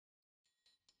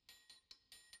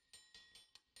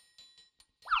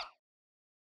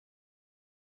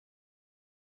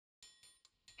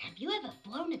you ever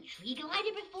flown a tree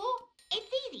glider before? It's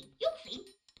easy, you'll see.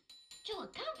 To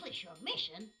accomplish your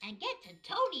mission and get to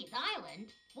Tonies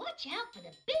Island, watch out for the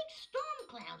big storm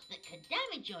clouds that could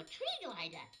damage your tree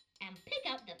glider and pick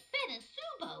up the feather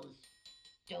subos.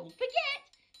 Don't forget,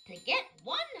 to get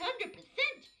 100%,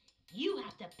 you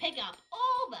have to pick up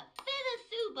all the feather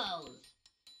subos.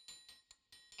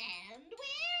 And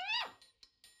we're off!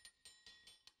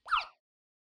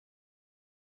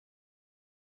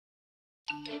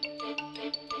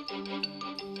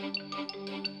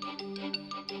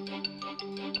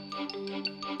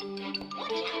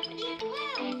 Watch out for these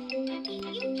clouds. If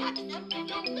you touch them,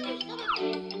 you'll lose some of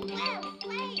them. Well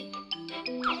played.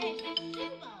 There's the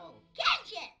sumo.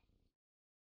 Catch it!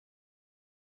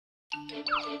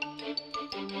 Well played.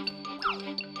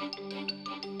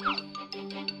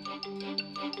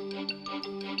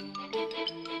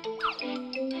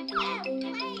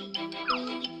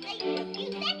 You'll be safe for a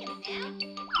few seconds now.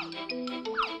 Well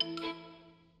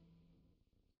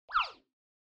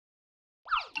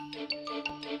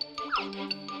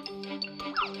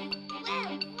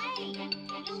played.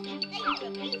 You'll be safe for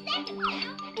a few seconds now.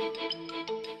 Well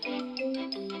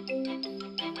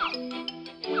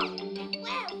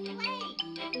played.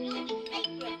 You'll be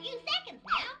safe for a few seconds now. Well played. You'll be safe for a few seconds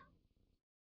now.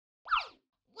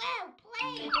 Well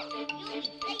played.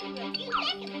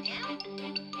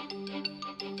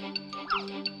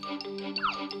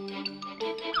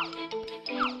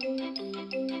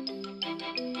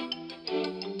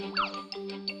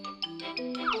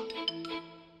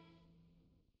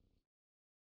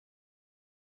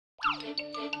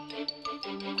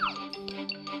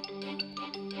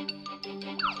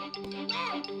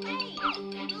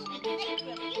 You'll be safe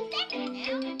for a few seconds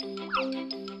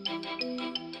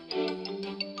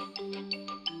now.